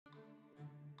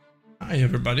Hi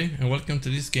everybody and welcome to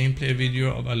this gameplay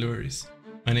video of Alluris.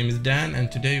 My name is Dan and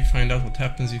today we find out what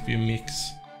happens if you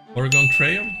mix Oregon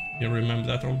Trail, you remember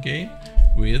that old game,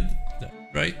 with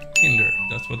Tinder.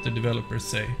 That's what the developers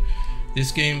say.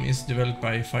 This game is developed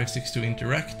by 562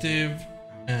 Interactive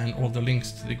and all the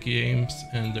links to the games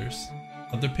and there's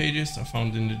other pages are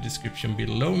found in the description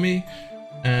below me.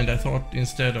 And I thought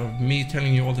instead of me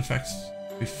telling you all the facts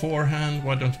beforehand,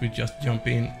 why don't we just jump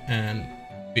in and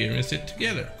experience it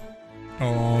together.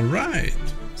 Alright,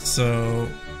 so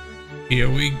here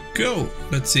we go.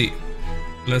 Let's see.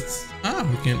 We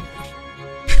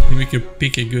can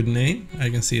pick a good name.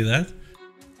 I can see that.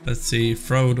 Let's see,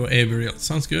 Frodo Averill.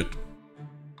 Sounds good.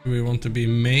 Do we want to be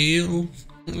male?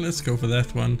 Let's go for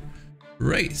that one.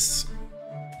 Race.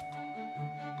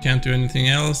 Can't do anything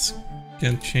else.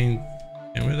 Can't change.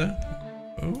 Can we that?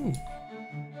 Oh.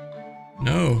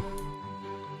 No.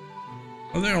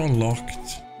 Oh, they're all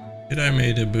locked. Did I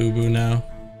made a boo-boo now?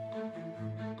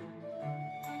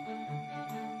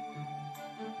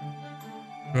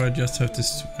 Do I just have to...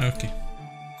 Okay.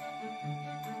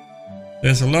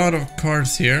 There's a lot of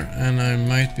cards here and I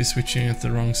might be switching at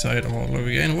the wrong side all over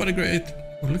again. What a great...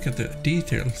 Oh, look at the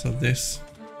details of this.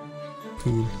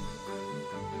 Cool.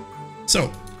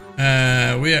 So,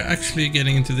 we are actually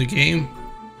getting into the game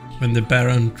when the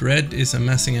Baron Dread is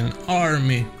amassing an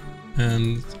army.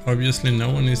 And obviously no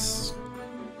one is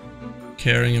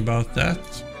caring about that.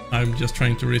 I'm just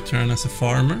trying to return as a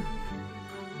farmer.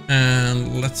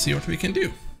 And let's see what we can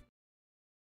do.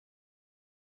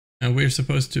 And we're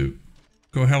supposed to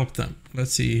go help them.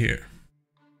 Let's see here.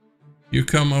 You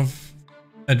come of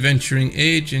adventuring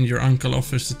age and your uncle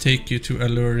offers to take you to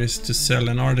Alluris to sell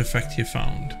an artifact he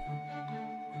found.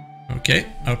 Okay,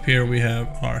 up here we have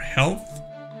our health.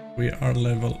 We are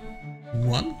level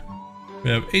 1. We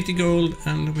have 80 gold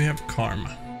and we have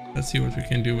karma. Let's see what we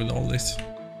can do with all this.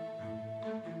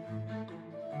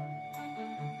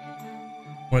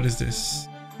 What is this?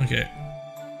 Okay.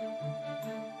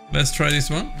 Let's try this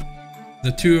one.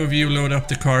 The two of you load up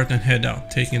the cart and head out,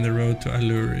 taking the road to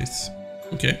Alluris.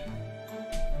 Okay.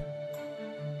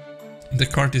 The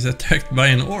cart is attacked by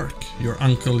an orc. Your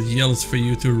uncle yells for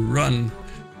you to run.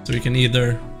 So we can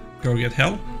either go get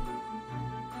help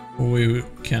or we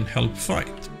can help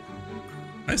fight.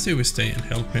 I say we stay and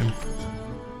help him.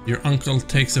 Your uncle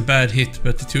takes a bad hit,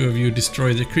 but the two of you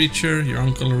destroy the creature. Your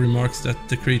uncle remarks that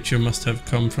the creature must have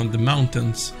come from the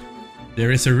mountains. There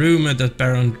is a rumor that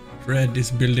Baron Dread is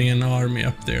building an army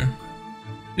up there.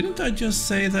 Didn't I just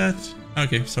say that?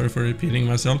 Okay, sorry for repeating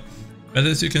myself. But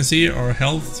as you can see, our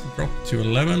health dropped to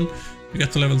 11. We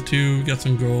got to level 2, we got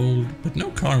some gold, but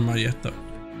no karma yet though.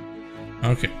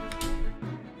 Okay.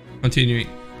 Continuing.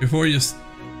 Before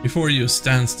you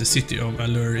stands the city of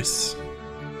Alluris.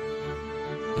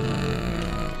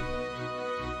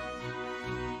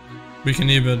 We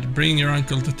can either bring your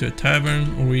uncle to a tavern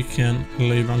or we can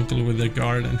leave uncle with a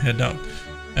guard and head out.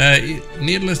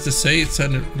 Needless to say, it's a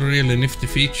really nifty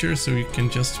feature, so you can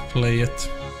just play it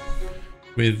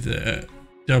with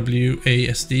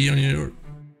WASD on your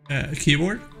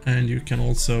keyboard, and you can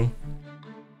also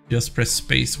just press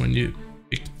space when you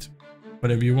picked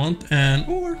whatever you want, and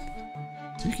or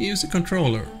you can use a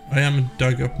controller. I haven't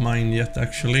dug up mine yet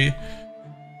actually,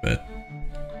 but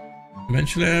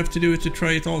eventually I have to do it to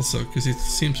try it also, because it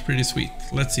seems pretty sweet.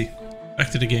 Let's see. Back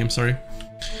to the game, sorry.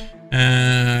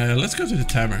 Let's go to the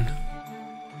tavern.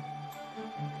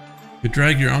 You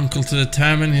drag your uncle to the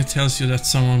tavern. He tells you that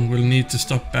someone will need to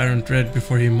stop Baron Dread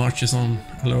before he marches on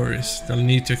Alluris. They'll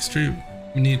need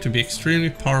to be extremely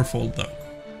powerful though.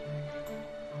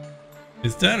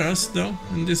 Is that us though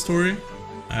in this story?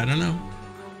 I don't know.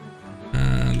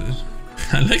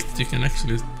 I like that you can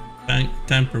actually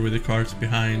tamper with the cards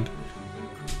behind.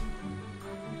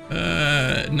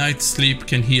 Night sleep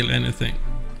can heal anything.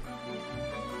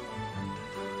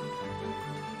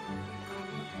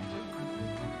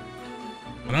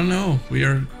 I don't know, we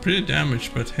are pretty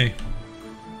damaged, but hey.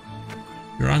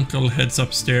 Your uncle heads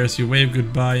upstairs, you wave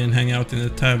goodbye and hang out in the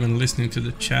tavern listening to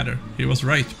the chatter. He was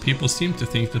right, people seem to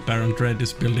think that Baron Dread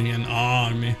is building an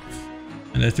army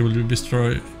and that he will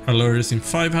destroy Alluris in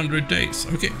 500 days.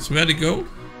 Okay, so we had to go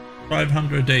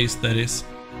 500 days, that is.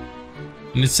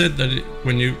 And it said that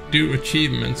when you do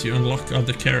achievements you unlock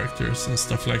other characters and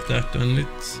stuff like that, and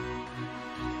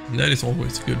that is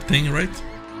always a good thing, right?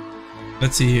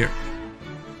 Let's see here.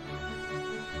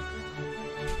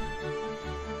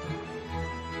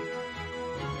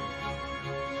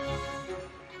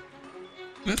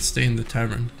 Let's stay in the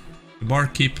tavern. The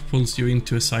barkeep pulls you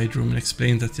into a side room and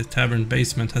explains that the tavern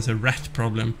basement has a rat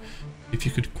problem. If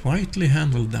you could quietly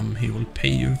handle them, he will pay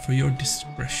you for your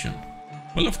discretion.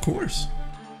 Well, of course.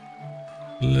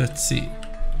 Let's see.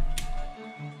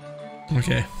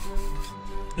 Okay.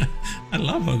 I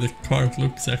love how the cart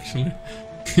looks actually.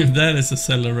 If that is a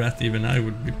cellar rat, even I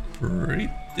would be pretty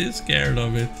scared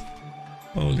of it.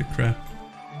 Holy crap.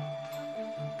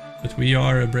 But we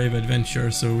are a brave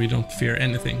adventurer, so we don't fear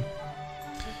anything.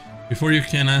 Before you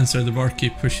can answer, the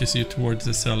barkeep pushes you towards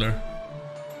the cellar.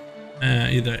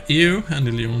 Either you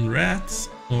handle your own rats,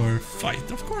 or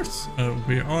fight, of course.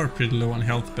 We are pretty low on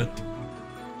health, but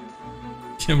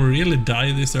can we really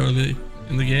die this early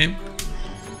in the game?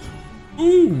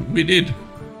 Ooh, we did.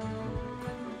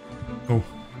 Oh,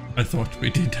 I thought we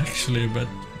did actually, but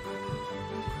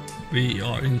we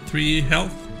are in 3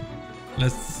 health.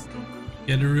 Let's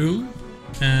get a room,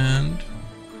 and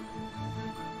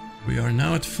we are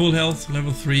now at full health,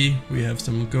 level 3. We have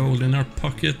some gold in our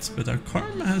pockets, but our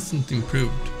karma hasn't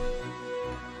improved.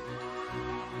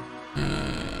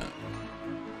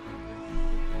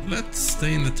 Let's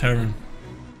stay in the tavern.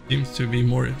 Seems to be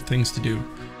more things to do.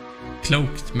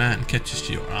 Cloaked man catches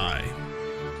your eye.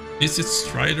 Is it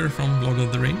Strider from Lord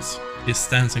of the Rings? He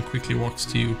stands and quickly walks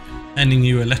to you, handing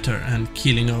you a letter and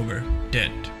keeling over,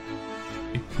 dead.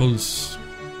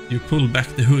 You pull back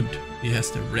the hood. He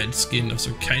has the red skin of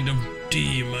some kind of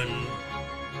demon.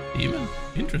 Demon?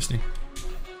 Interesting.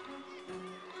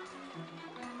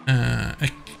 A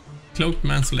cloaked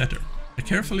man's letter. A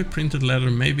carefully printed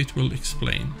letter, maybe it will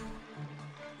explain.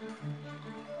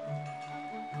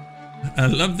 I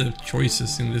love the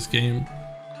choices in this game.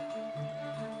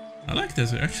 I like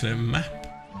there's actually a map.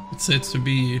 It says to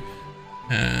be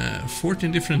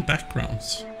 14 different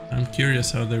backgrounds. I'm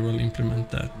curious how they will implement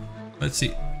that. Let's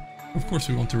see. Of course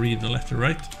we want to read the letter,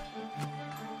 right?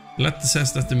 The letter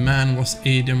says that the man was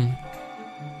Adam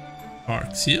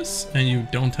Arxius, and you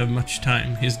don't have much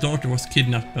time. His daughter was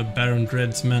kidnapped by Baron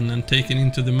Dread's men and taken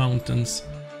into the mountains.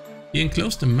 He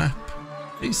enclosed a map.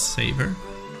 Please save her.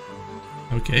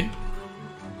 Okay.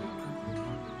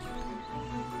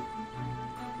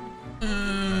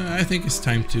 I think it's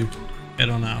time to head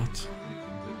on out.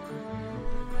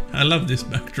 I love this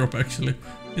backdrop actually.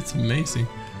 It's amazing.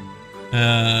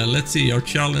 Let's see, our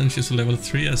challenge is level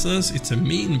 3 as us. It's a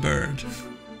mean bird.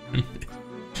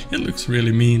 It looks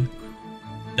really mean.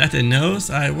 That it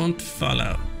knows I won't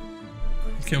follow.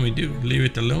 What can we do? Leave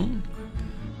it alone?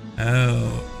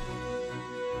 Oh.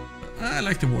 I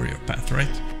like the warrior path,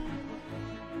 right?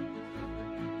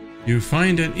 You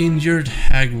find an injured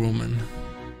hag woman.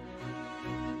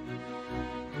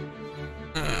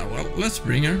 Well, let's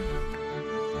bring her.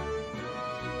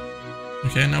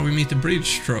 Okay, now we meet the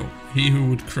bridge troll. He who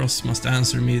would cross must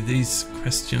answer me these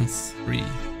questions 3.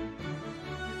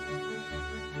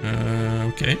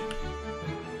 Okay.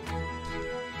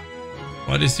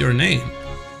 What is your name?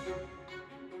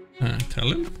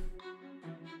 Tell him.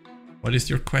 What is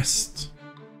your quest?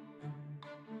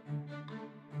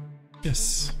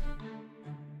 Yes.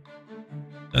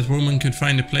 That woman could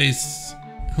find a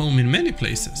home in many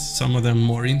places. Some of them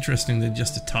more interesting than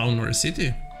just a town or a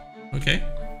city. Okay.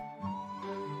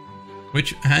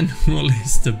 Which animal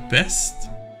is the best?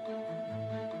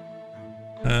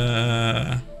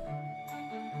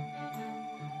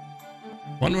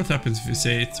 Wonder what happens if you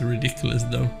say it's ridiculous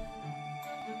though.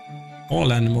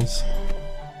 All animals.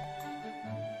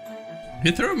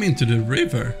 You throw me into the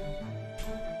river.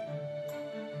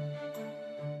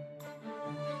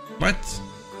 What?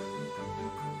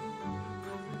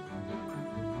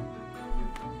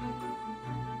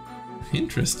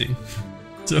 Interesting.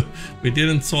 So we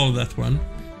didn't solve that one.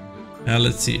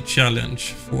 Let's see.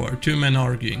 Challenge 4. 2 men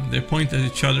arguing. They point at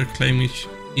each other, claiming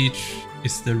each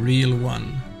is the real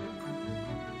one.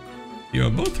 You are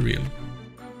both real.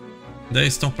 They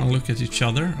stop and look at each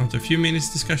other. After a few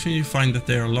minutes discussion, you find that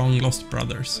they are long lost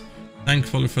brothers.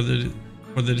 Thankful for the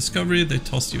discovery, they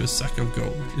toss you a sack of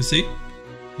gold. You see?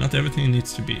 Not everything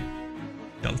needs to be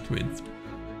dealt with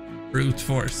brute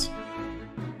force.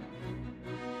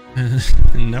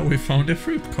 And now we found a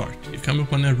fruit cart. You come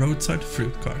upon a roadside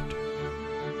fruit cart.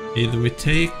 Either we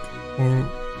take or...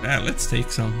 let's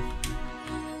take some.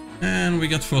 And we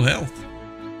got full health.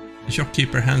 The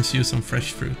shopkeeper hands you some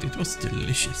fresh fruit. It was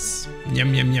delicious.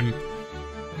 Yum yum yum.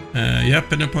 You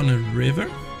happen upon a river.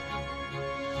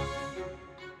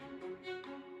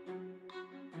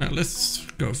 Now let's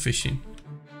go fishing.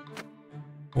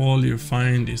 All you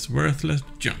find is worthless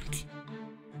junk.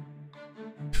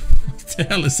 What the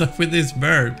hell is up with this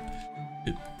bird?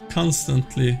 It's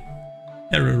constantly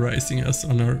terrorizing us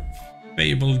on our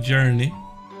fabled journey.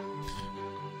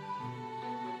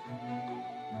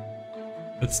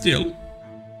 But still,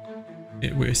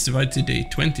 we survived to day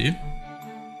 20.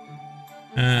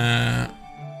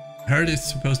 Heard it's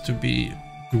supposed to be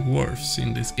dwarfs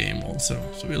in this game also,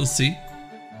 so we'll see.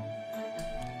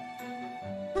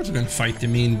 We're gonna fight the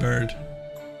mean bird.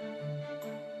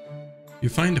 You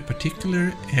find a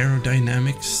particular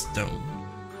aerodynamic stone.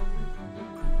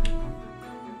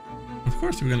 Of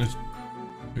course we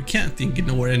can't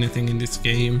ignore anything in this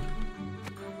game.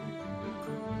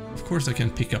 Of course I can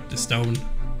pick up the stone.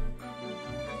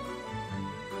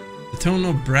 The town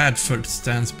of Bradford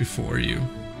stands before you.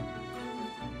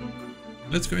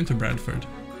 Let's go into Bradford.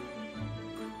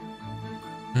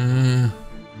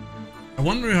 I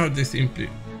wonder how this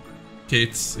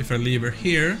implicates if I leave her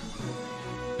here,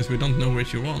 because we don't know where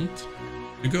she wants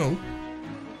to go.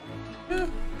 Yeah.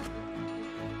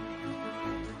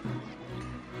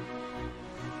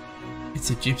 It's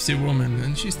a gypsy woman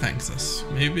and she thanks us.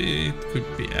 Maybe it could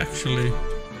be actually...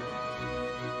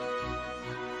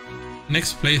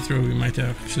 Next playthrough we might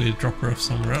actually drop her off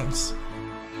somewhere else.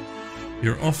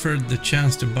 You're offered the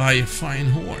chance to buy a fine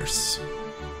horse.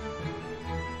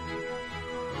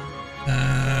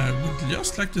 Would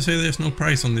just like to say there's no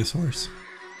price on this horse.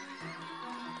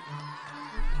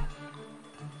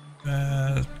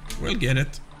 We'll get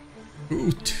it.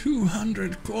 Ooh,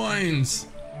 200 coins!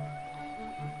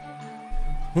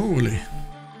 Holy.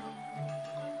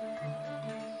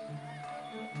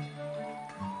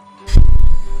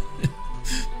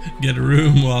 Get a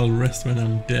room while rest when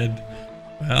I'm dead.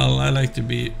 Well, I like to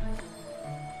be...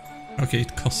 Okay,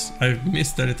 it costs... I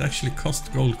missed that it actually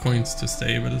cost gold coins to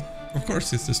stay, but of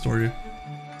course it's the story.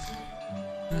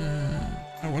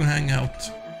 I will hang out.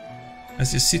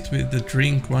 As you sit with the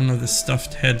drink, one of the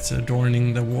stuffed heads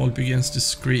adorning the wall begins to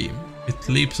scream. It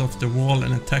leaps off the wall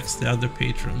and attacks the other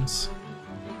patrons.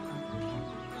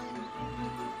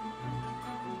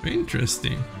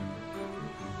 Interesting.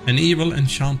 An evil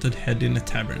enchanted head in a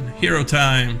tavern. Hero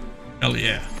time! Hell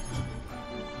yeah.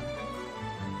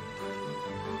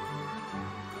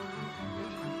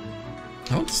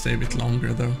 I'll stay a bit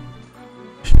longer though.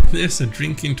 There's a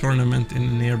drinking tournament in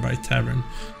a nearby tavern.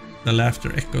 The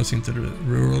laughter echoes into the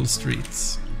rural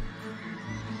streets.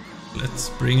 Let's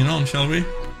bring it on, shall we?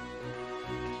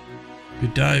 You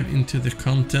dive into the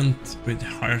content with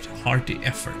hearty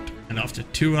effort, and after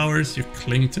 2 hours you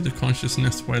cling to the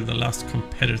consciousness while the last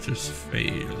competitors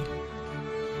fail.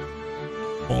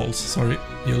 Balls, sorry.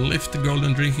 You lift the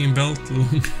golden drinking belt,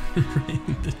 long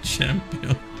reign the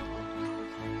champion.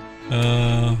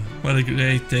 What a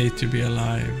great day to be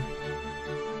alive.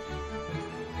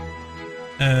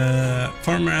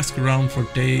 Farmer asks around for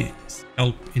days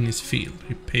help in his field.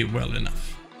 He pay well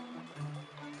enough.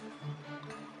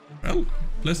 Well,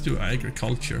 let's do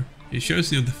agriculture. He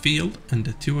shows you the field and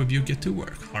the two of you get to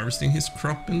work, harvesting his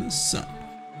crop in the sun.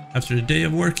 After a day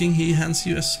of working, he hands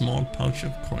you a small pouch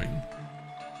of coin.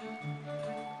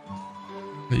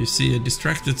 When you see a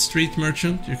distracted street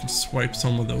merchant, you can swipe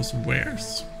some of those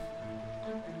wares.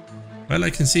 Well, I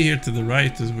can see here to the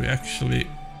right as we actually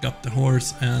got the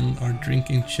horse and our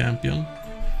drinking champion.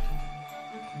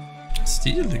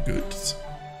 Steal the goods.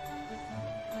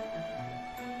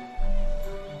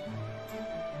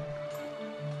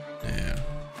 Yeah.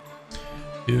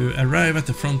 You arrive at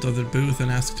the front of the booth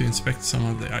and ask to inspect some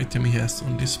of the item he has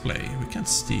on display. We can't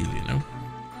steal, you know.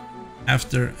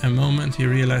 After a moment he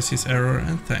realizes his error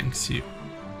and thanks you.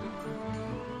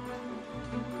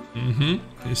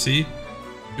 You see?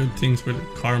 Good things with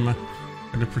karma.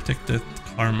 Gotta protect that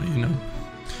karma, you know.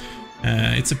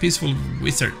 It's a peaceful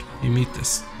wizard. You meet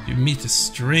a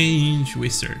strange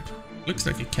wizard. Looks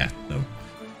like a cat though.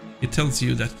 He tells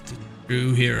you that the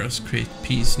true heroes create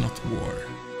peace, not war.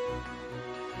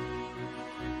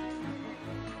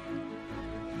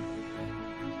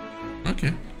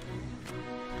 Okay.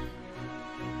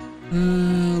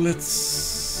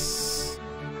 Let's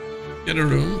get a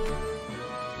room.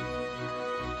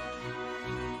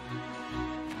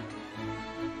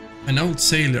 An old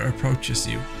sailor approaches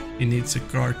you. He needs a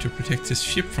guard to protect his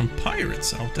ship from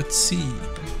pirates out at sea.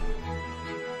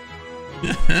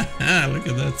 Look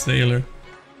at that sailor.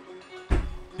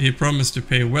 He promised to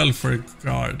pay well for a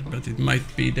guard, but it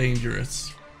might be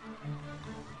dangerous.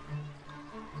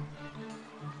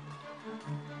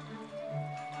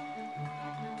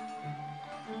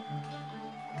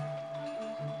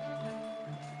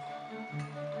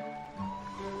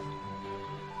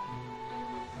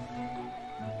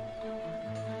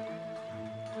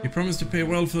 He promised to pay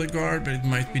well for the guard, but it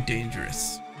might be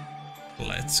dangerous.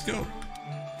 Let's go.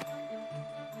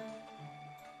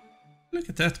 Look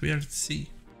at that, we are at sea.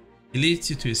 He leads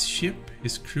you to his ship,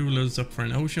 his crew loads up for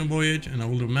an ocean voyage, an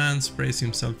older man sprays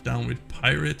himself down with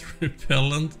pirate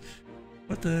repellent.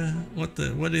 What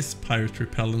is pirate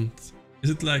repellent? Is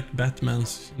it like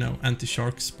Batman's, you know,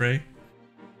 anti-shark spray?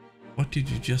 What did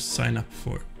you just sign up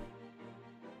for?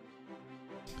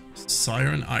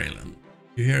 Siren Island.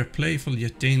 You hear a playful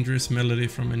yet dangerous melody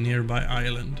from a nearby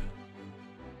island.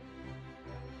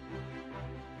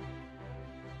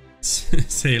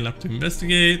 Sail up to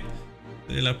investigate.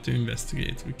 Sail up to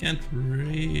investigate. We can't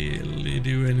really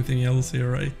do anything else here,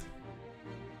 right?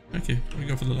 Okay, we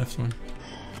go for the left one.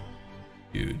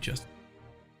 You just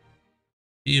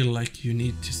feel like you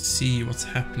need to see what's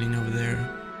happening over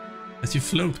there. As you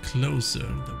float closer,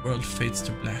 the world fades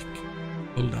to black,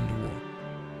 pulled underwater.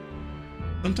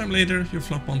 Sometime later, you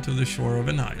flop onto the shore of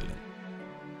an island.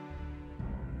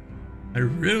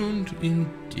 Marooned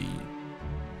indeed.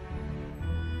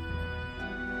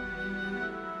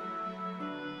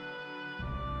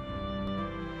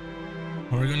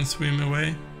 We're gonna swim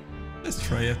away. Let's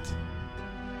try it.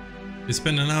 We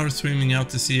spend an hour swimming out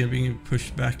to sea and being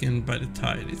pushed back in by the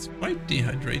tide. It's quite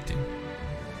dehydrating.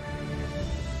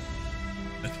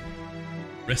 But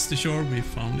rest assured, we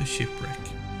found a shipwreck.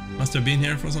 Must have been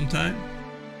here for some time.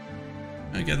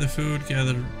 I gather food,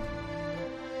 gather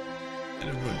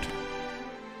wood.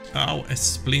 Ow, a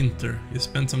splinter. You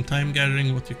spent some time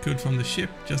gathering what you could from the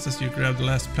ship. Just as you grab the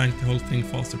last plank, the whole thing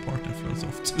falls apart and floats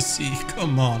off to sea.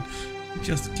 Come on. You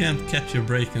just can't catch a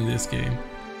break in this game.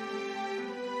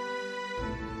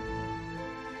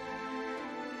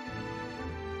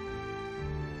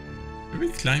 Should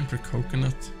we climb for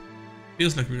coconut?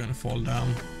 Feels like we're gonna fall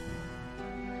down.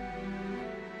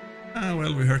 Ah,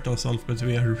 well, we hurt ourselves, but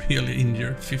we are really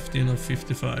injured. 15 of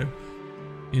 55.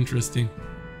 Interesting.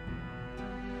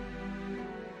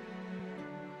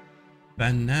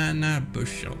 Banana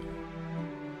bushel.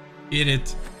 Eat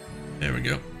it. There we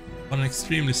go. What an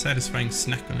extremely satisfying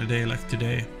snack on a day like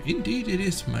today. Indeed it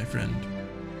is, my friend.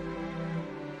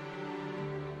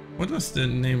 What was the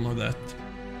name of that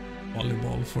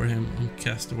volleyball for him on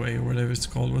Castaway or whatever it's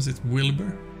called? Was it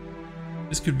Wilbur?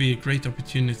 This could be a great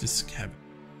opportunity to scab.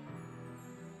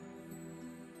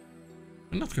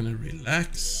 We're not gonna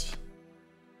relax.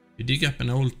 You dig up an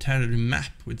old tattered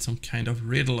map with some kind of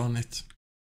riddle on it.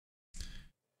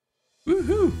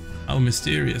 Woohoo! How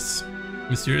mysterious.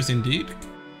 Mysterious indeed.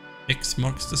 X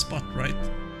marks the spot, right?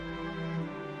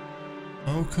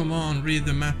 Oh, come on, read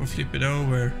the map or flip it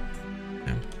over.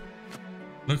 Yeah.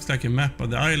 Looks like a map of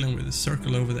the island with a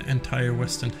circle over the entire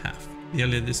western half.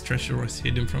 Clearly this treasure was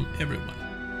hidden from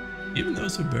everyone. Even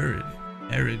those who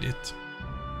buried it.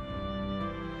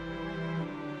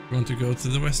 You want to go to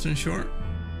the western shore?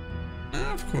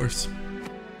 Ah, of course.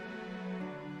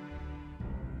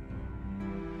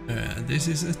 This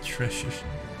is a treasure.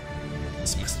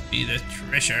 This must be the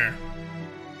treasure.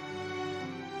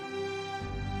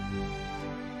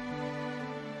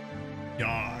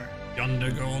 Yar,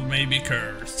 yonder gold may be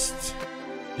cursed.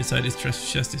 Beside this treasure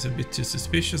chest is a bit too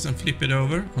suspicious, and flip it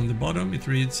over. On the bottom it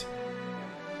reads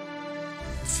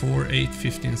 4, 8,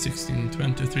 15, 16,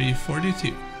 23,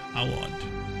 42. How odd.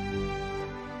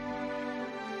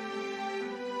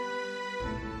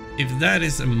 If that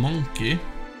is a monkey,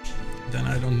 then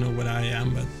I don't know what I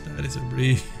am, but that is a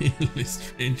really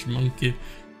strange monkey.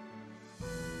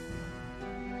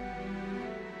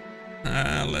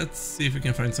 Let's see if we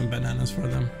can find some bananas for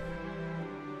them.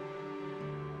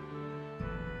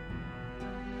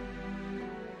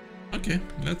 Okay,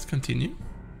 let's continue.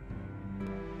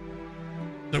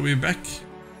 So we're back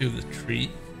to the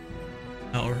tree.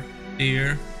 Our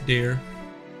dear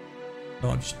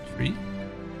large tree.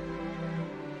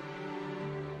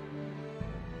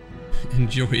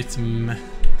 Enjoy its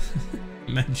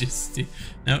majesty.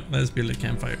 Now let's build a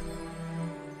campfire.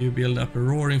 You build up a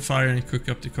roaring fire and cook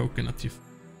up the coconut.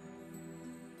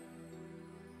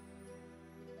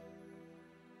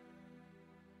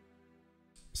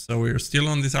 So we're still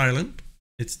on this island.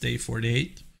 It's day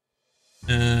 48.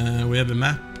 We have a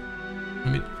map.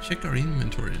 Let me check our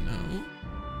inventory now.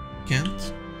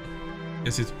 Can't.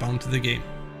 Guess it's bound to the game.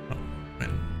 Oh,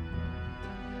 well.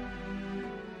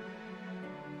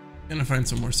 Gonna find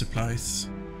some more supplies.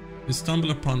 You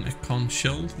stumble upon a conch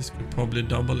shell. This could probably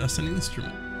double as an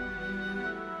instrument.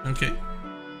 Okay.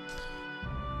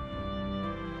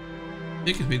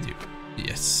 Take it with you.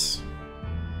 Yes.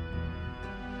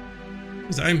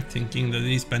 Because I'm thinking that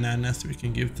these bananas we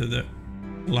can give to the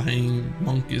flying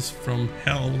monkeys from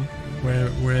hell,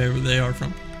 wherever they are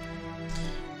from.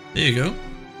 There you go.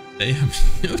 They have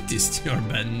noticed your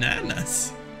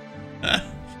bananas.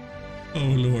 Oh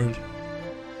lord.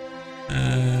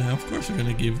 Of course we're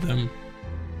gonna give them.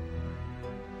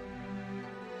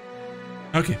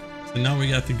 Okay, so now we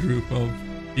got the group of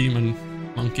demon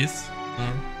monkeys on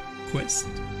our quest.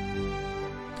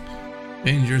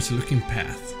 Dangerous looking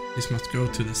path. This must go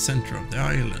to the center of the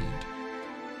island.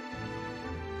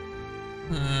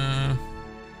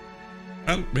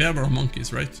 Well, we have our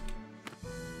monkeys, right?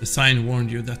 The sign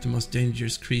warned you that the most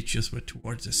dangerous creatures were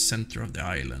towards the center of the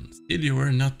island. Still, you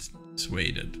were not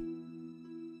persuaded.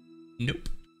 Nope.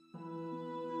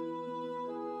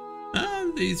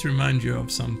 And these remind you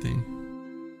of something.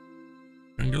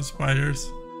 Jungle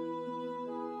spiders.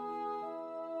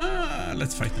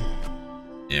 Let's fight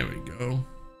them. There we go.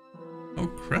 Oh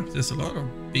crap, there's a lot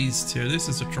of beasts here. This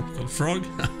is a tropical frog.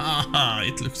 Haha,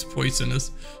 it looks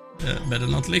poisonous. Better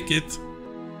not lick it.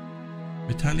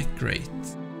 Metallic grate.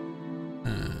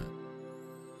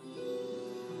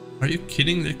 Are you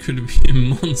kidding? There could be a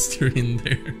monster in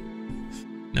there.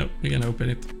 No, we're gonna open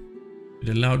it. With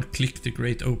a loud click, the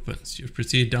grate opens. You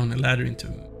proceed down a ladder into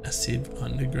a massive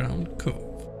underground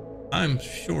cove. I'm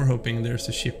sure hoping there's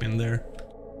a ship in there.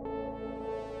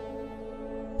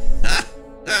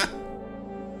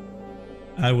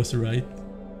 I was right.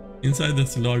 Inside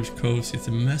this large cove sits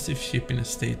a massive ship in a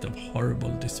state of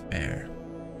horrible despair.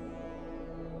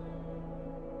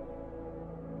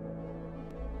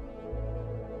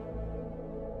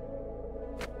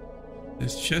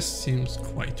 This chest seems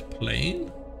quite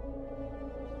plain.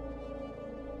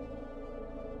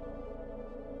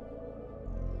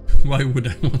 Why would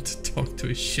I want to talk to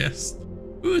a chest?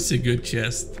 Who's a good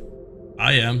chest?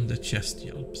 I am, the chest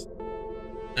yelps.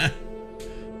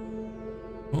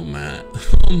 Oh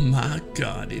my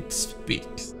god, it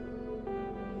speaks.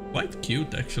 Quite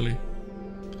cute actually.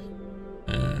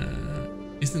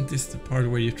 Isn't this the part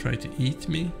where you try to eat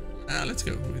me? Let's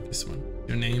go with this one.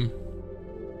 Your name?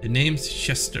 The name's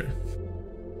Chester.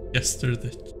 Chester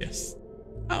the chest.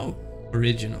 How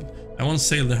original. I once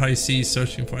sailed the high seas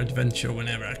searching for adventure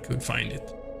whenever I could find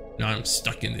it. Now I'm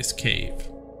stuck in this cave.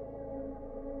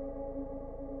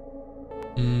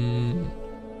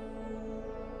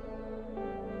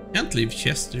 Can't leave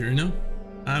Chester, you know?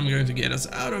 I'm going to get us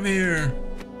out of here.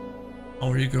 How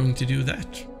are you going to do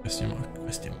that? Question mark,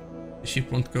 question mark. The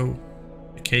ship won't go.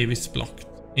 The cave is blocked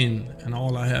in and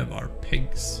all I have are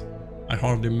pegs. I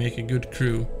hardly make a good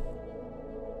crew.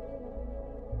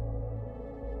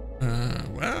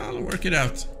 Well, work it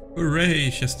out.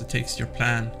 Hooray, Chester takes your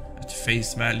plan at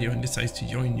face value and decides to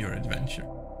join your adventure.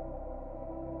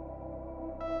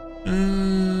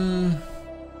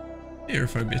 Here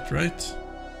for a bit, right?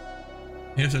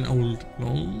 Here's an old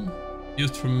loam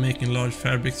used for making large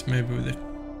fabrics, maybe with a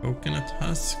coconut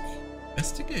husk.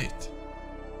 Investigate.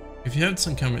 If you had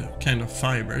some kind of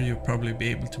fiber, you'll probably be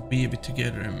able to weave it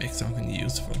together and make something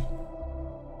useful.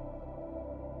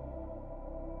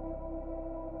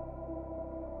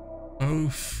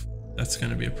 Oof, that's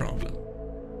gonna be a problem.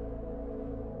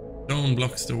 Stone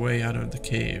blocks the way out of the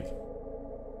cave.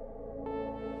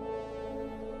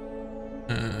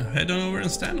 Head on over and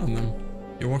stand on them.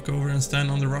 You walk over and stand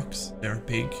on the rocks. They are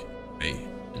big, gray,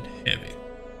 and heavy.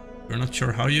 You're not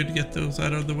sure how you'd get those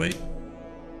out of the way?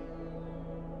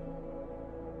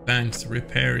 Planks,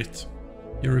 repair it.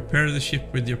 You repair the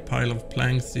ship with your pile of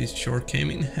planks. These sure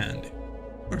came in handy.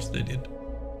 Of course they did.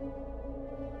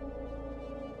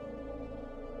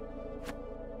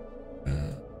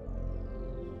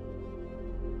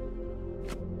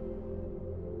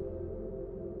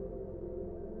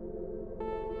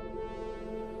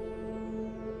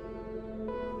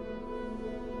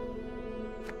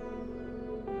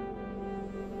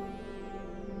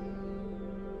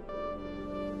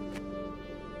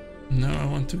 Now I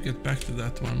want to get back to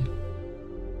that one.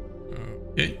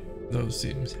 Okay, those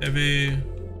seems heavy.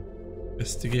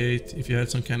 Investigate. If you had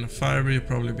some kind of fiber, you'd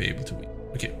probably be able to win.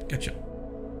 Okay, gotcha.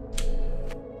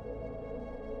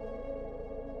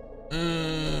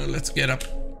 Let's get up.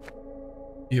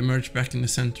 You emerge back in the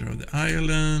center of the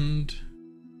island.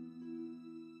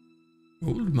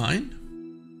 Gold mine?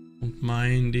 Don't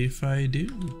mind if I do.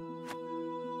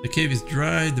 The cave is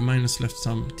dry, the miners left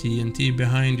some TNT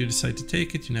behind, you decide to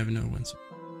take it, you never know when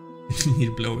you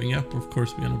need blowing up. Of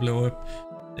course we're gonna blow up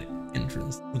the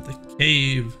entrance of the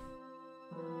cave.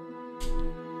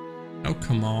 Oh,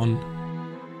 come on.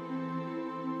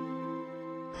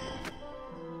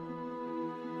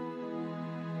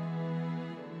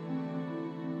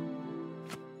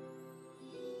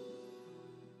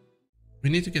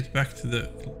 We need to get back to the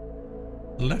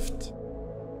left.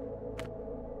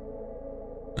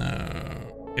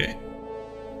 Okay.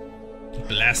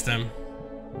 Blast them.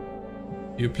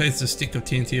 You place the stick of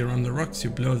TNT around the rocks, you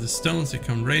blow the stones, they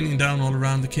come raining down all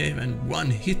around the cave, and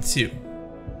one hits you.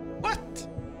 What?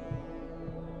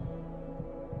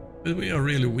 But we are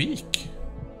really weak.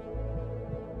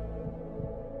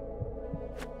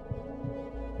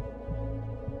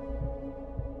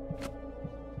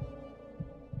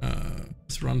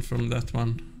 Let's run from that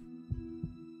one.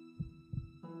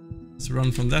 Let's Let's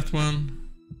run from that one.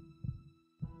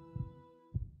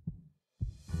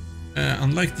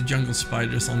 Unlike the jungle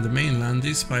spiders on the mainland,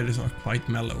 these spiders are quite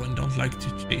mellow and don't like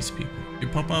to chase people. You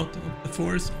pop out of the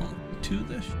forest onto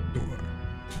the shore.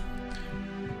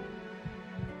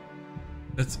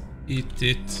 Let's eat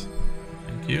it.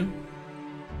 Thank you.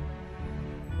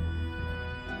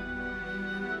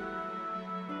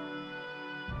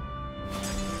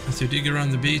 As you dig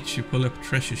around the beach, you pull up a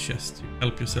treasure chest. You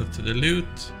help yourself to the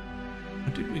loot.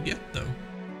 What did we get though?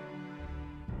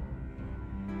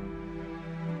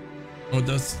 Or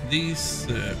does these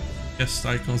chest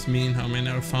icons mean how many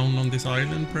are found on this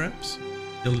island perhaps?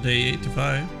 Till day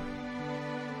 85?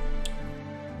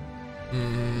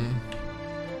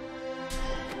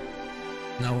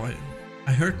 No,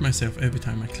 I hurt myself every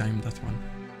time I climbed that one.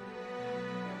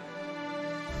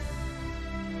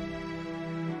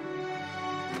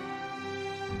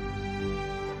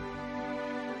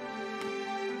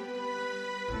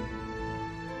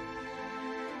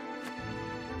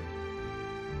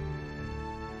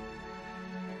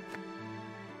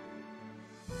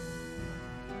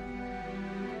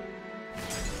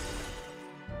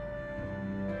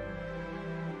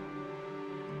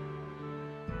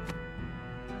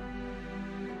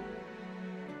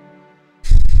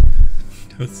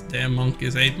 Those damn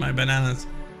monkeys ate my bananas.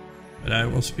 But I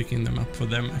was picking them up for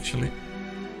them actually.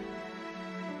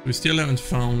 We still haven't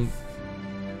found...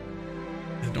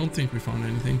 I don't think we found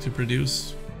anything to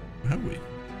produce. Have we?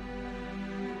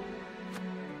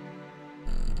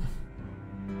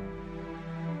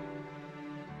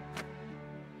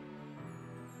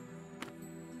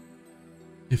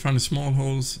 You find small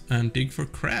holes and dig for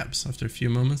crabs. After a few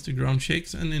moments the ground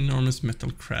shakes and an enormous metal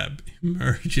crab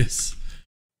emerges.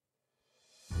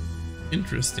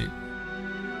 Interesting.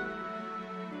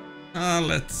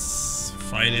 Let's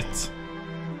fight it.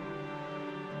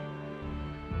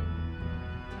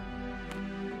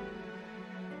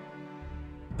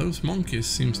 Those monkeys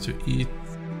seems to eat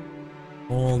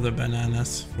all the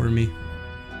bananas for me.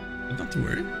 But not to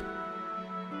worry.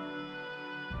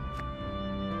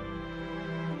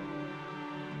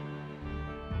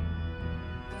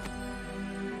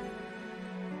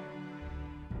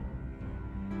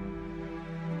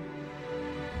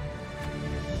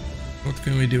 What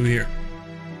can we do here?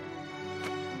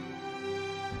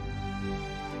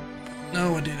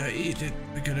 No, why did I eat it?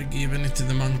 I could have given it to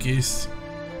the monkeys.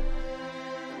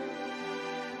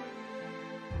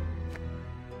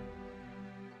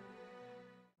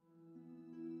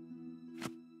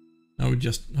 Now we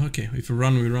just... Okay, if we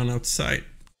run outside.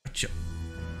 Gotcha.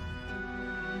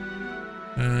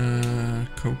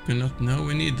 Coconut. No,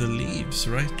 we need the leaves,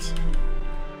 right?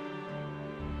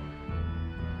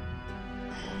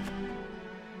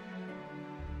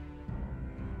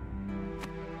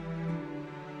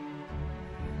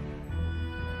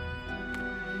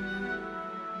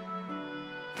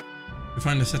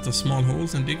 Find a set of small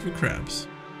holes and dig for crabs.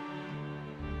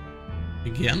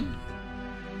 Again?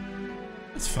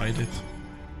 Let's fight it.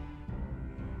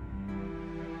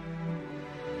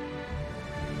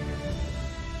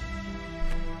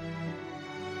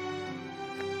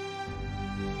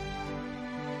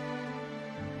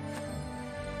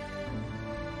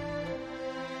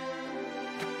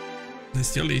 They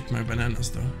still eat my bananas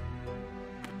though.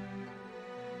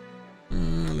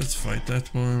 Let's fight that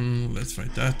one. Let's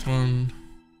fight that one.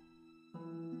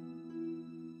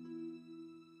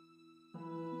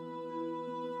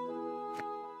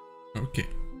 Okay.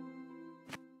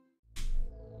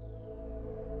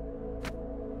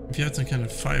 If you had some kind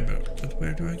of fiber, but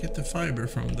where do I get the fiber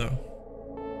from though?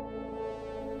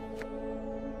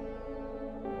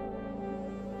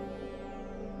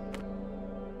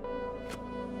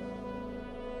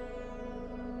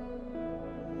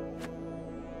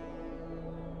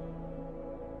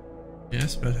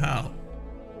 Yes, but how?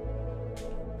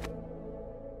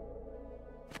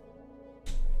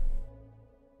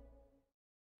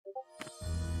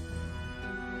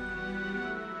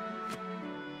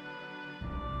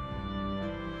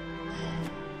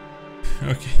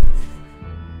 Okay.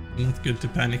 Not good to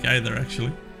panic either,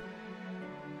 actually.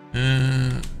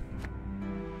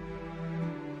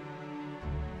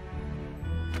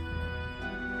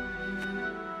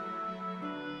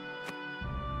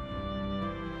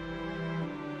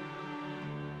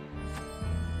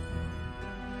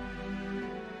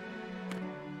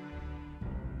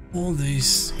 All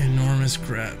these enormous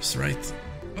crabs, right?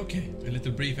 Okay, a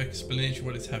little brief explanation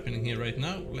what is happening here right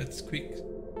now. Let's quick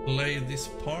play this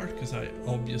part, because I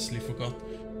obviously forgot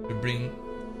to bring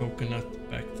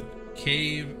Coconut back to the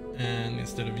cave, and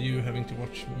instead of you having to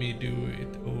watch me do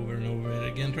it over and over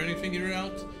again trying to figure it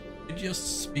out, I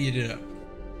just speed it up.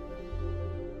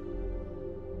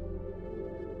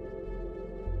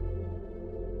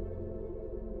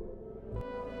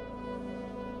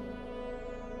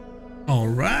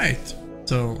 Alright,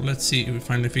 so let's see, we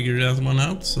finally figured that one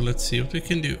out, so let's see what we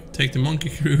can do. Take the monkey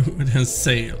crew and then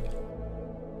sail.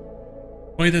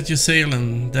 Point at your sail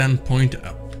and then point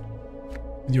up.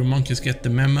 Your monkeys get the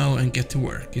memo and get to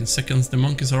work. In seconds the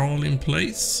monkeys are all in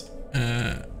place.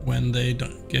 When they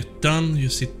get done, you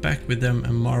sit back with them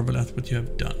and marvel at what you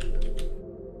have done.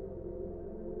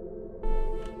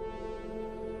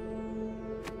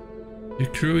 Your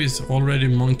crew is already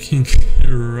monkeying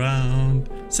around.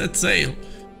 Set sail!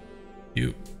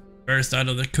 You burst out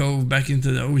of the cove back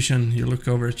into the ocean. You look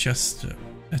over at Chester.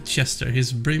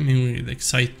 He's brimming with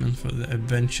excitement for the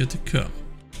adventure to come.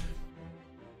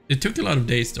 It took a lot of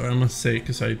days though, I must say,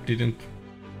 because I didn't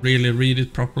really read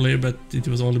it properly, but it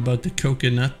was all about the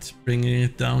coconut, bringing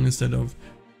it down instead of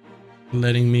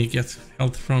letting me get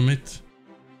health from it.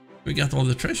 We got all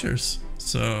the treasures,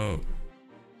 so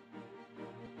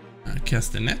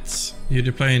cast the nets. You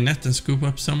deploy a net and scoop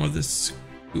up some of the school.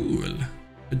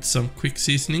 With some quick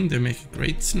seasoning, they make a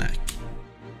great snack.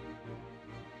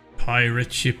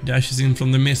 Pirate ship dashes in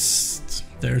from the mist.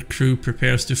 Their crew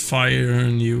prepares to fire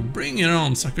on you. Bring it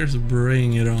on, suckers,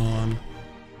 bring it on.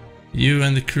 You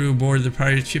and the crew board the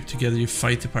pirate ship together. You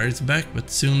fight the pirates back, but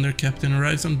soon their captain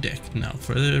arrives on deck. Now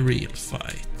for the real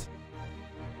fight.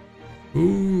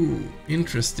 Ooh,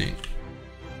 interesting.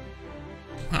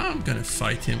 I'm gonna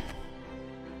fight him.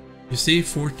 You see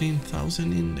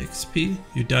 14,000 in XP.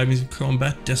 You dive into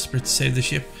combat, desperate to save the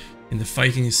ship. In the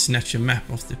fighting you snatch a map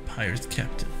off the pirate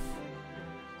captain.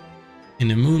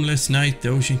 In a moonless night, the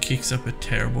ocean kicks up a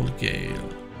terrible gale.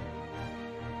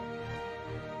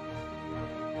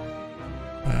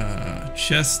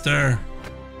 Chester,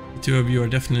 the two of you are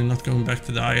definitely not going back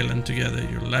to the island together.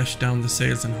 You lash down the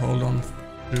sails and hold on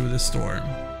through the storm.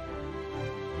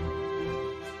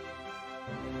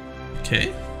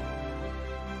 Okay.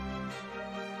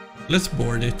 Let's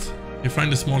board it. You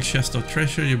find a small chest of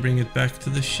treasure, you bring it back to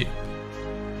the ship.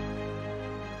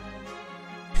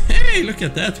 Hey, look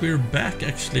at that, we're back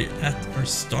actually at our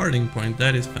starting point.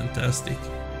 That is fantastic.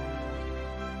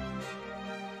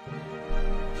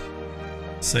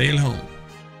 Sail home.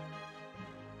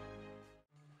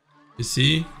 You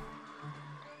see?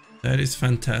 That is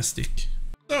fantastic.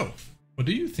 So, what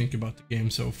do you think about the game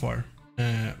so far?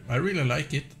 I really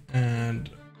like it, and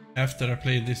after I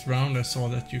played this round I saw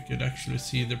that you could actually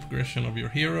see the progression of your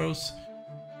heroes,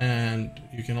 and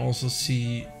you can also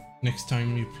see next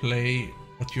time you play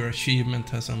what your achievement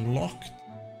has unlocked.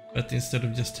 But instead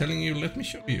of just telling you, let me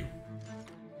show you.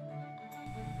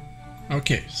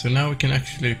 Okay, so now we can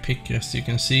actually pick, as you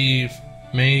can see,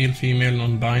 male, female,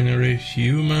 non-binary,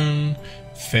 human,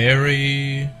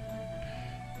 fairy.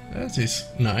 That is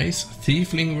nice.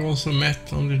 Tiefling we also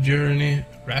met on the journey.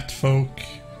 Rat folk.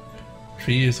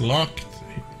 Tree is locked.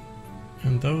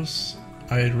 And those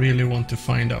I really want to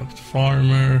find out.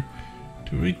 Farmer.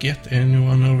 Do we get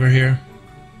anyone over here?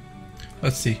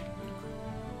 Let's see.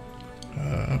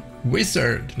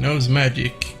 Wizard. Knows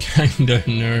magic. Kinda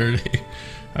nerdy.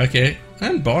 Okay.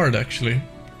 And bard actually.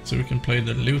 So we can play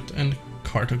the lute and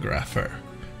cartographer.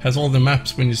 Has all the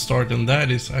maps when you start, and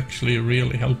that is actually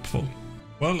really helpful.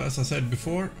 Well, as I said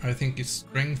before, I think its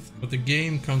strength of the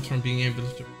game comes from being able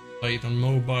to play it on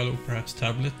mobile or perhaps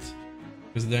tablet,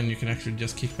 because then you can actually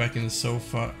just kick back in the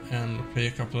sofa and play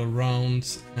a couple of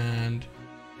rounds, and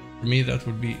for me that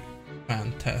would be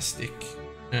fantastic.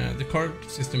 The card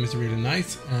system is really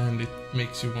nice, and it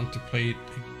makes you want to play it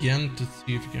again to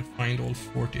see if you can find all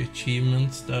 40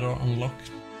 achievements that are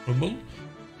unlockable.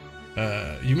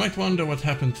 You might wonder what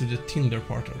happened to the Tinder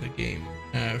part of the game.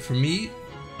 For me,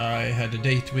 I had a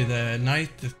date with a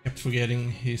knight that kept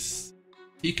forgetting his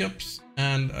teacups,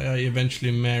 and I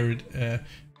eventually married a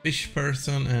fish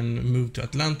person and moved to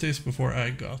Atlantis before I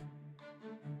got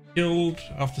killed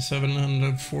after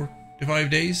 745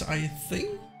 days, I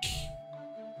think.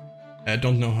 I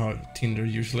don't know how Tinder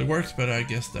usually works, but I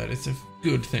guess that is a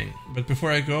good thing. But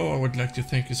before I go, I would like to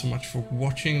thank you so much for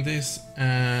watching this,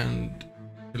 and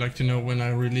if you'd like to know when I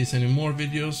release any more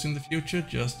videos in the future,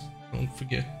 just don't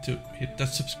forget to hit that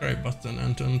subscribe button,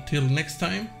 and until next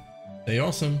time, stay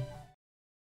awesome!